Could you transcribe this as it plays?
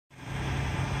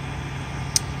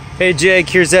Hey Jake,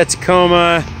 here's that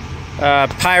Tacoma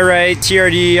Pyrite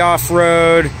TRD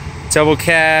off-road double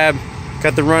cab.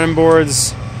 Got the running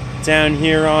boards down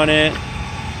here on it.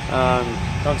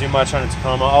 Don't do much on a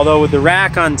Tacoma, although with the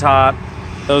rack on top,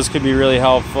 those could be really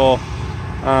helpful.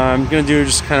 I'm gonna do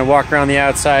just kind of walk around the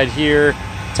outside here.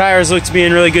 Tires look to be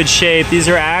in really good shape. These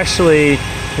are actually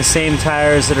the same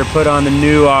tires that are put on the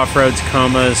new off-road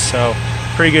Tacomas, so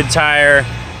pretty good tire.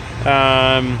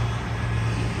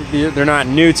 They're not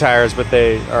new tires, but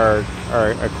they are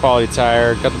a quality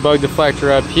tire. Got the bug deflector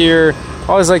up here.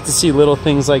 Always like to see little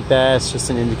things like that. It's just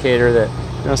an indicator that,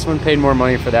 you know, someone paid more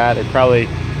money for that. They're probably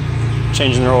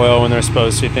changing their oil when they're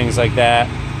supposed to, things like that.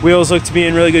 Wheels look to be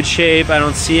in really good shape. I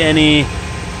don't see any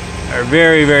or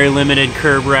very, very limited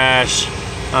curb rash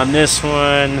on this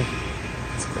one.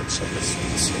 Let's go check this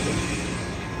one.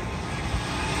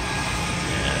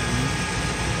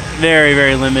 Yeah. Very,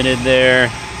 very limited there.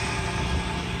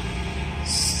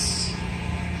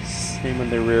 Same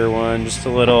with the rear one, just a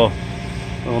little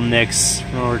nicks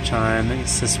from over time. I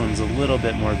guess this one's a little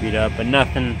bit more beat up, but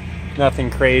nothing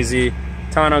crazy.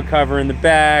 Tonneau cover in the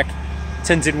back,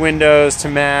 tinted windows to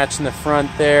match in the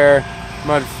front there,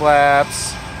 mud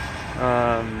flaps.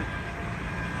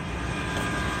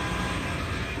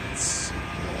 Let's see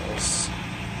what else.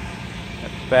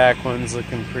 That back one's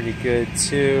looking pretty good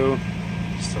too.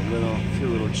 Just a few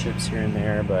little chips here and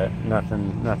there, but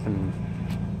nothing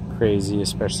crazy,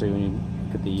 especially when you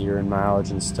look at the year and mileage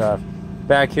and stuff.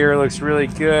 Back here looks really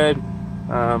good.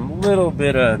 Little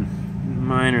bit of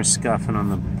minor scuffing on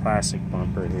the plastic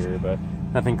bumper here, but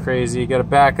nothing crazy. Got a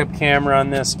backup camera on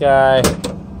this guy.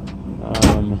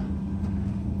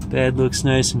 Bed looks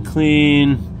nice and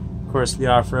clean. Of course, the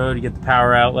off-road, you get the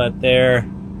power outlet there.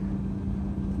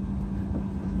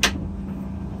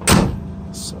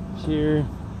 So up here.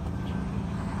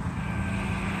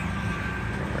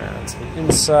 Around to the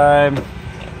inside.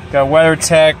 Got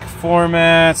WeatherTech floor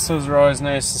mats. Those are always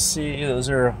nice to see. Those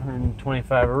are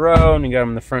 $125 a row, and you got them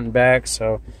in the front and back,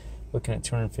 so looking at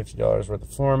 $250 worth of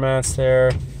floor mats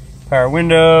there. Power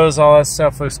windows, all that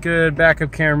stuff looks good.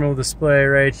 Backup camera display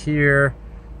right here.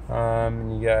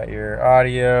 And you got your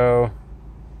audio,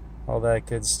 all that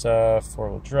good stuff.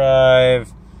 Four-wheel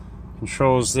drive.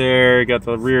 Controls there. You got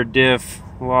the rear diff,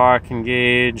 lock,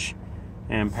 engage,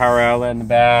 and power outlet in the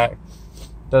back.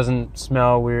 Doesn't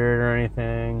smell weird or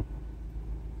anything.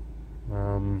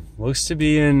 Looks to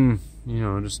be in, you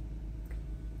know, just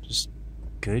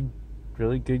good,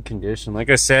 really good condition. Like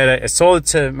I said, I sold it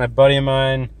to my buddy of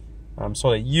mine.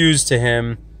 Sold it used to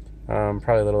him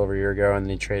probably a little over a year ago, and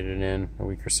then he traded it in a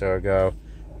week or so ago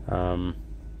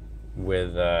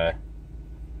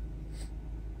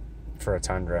for a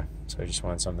Tundra. So he just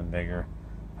wanted something bigger.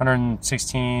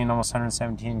 116, almost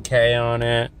 117K on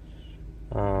it.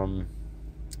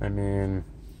 I mean,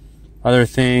 other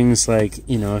things like,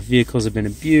 you know, if vehicles have been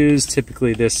abused,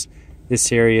 typically this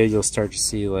area you'll start to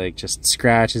see like just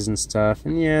scratches and stuff.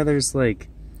 And yeah, there's like,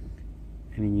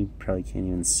 I mean, you probably can't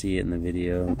even see it in the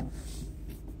video.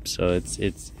 So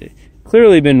it's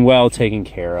clearly been well taken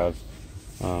care of,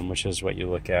 which is what you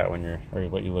look at when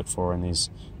what you look for in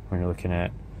these when you're looking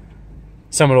at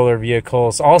some older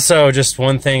vehicles. Also, just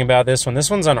one thing about this one. This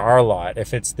one's on our lot.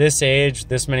 If it's this age,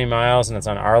 this many miles, and it's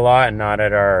on our lot and not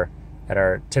at our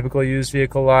typical used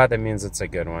vehicle lot, that means it's a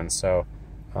good one. So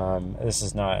this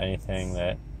is not anything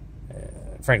that,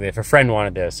 frankly, if a friend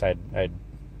wanted this, I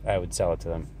would sell it to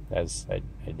them, as I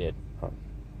did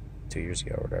 2 years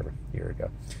ago or whatever, a year ago.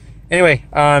 Anyway,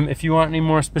 if you want any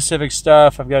more specific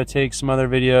stuff, I've got to take some other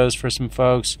videos for some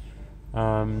folks.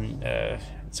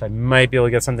 So I might be able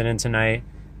to get something in tonight,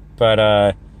 but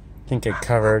I think I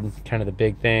covered kind of the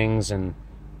big things, and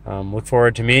look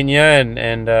forward to meeting you,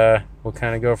 and we'll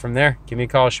kind of go from there. Give me a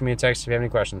call, shoot me a text if you have any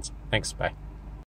questions. Thanks, bye.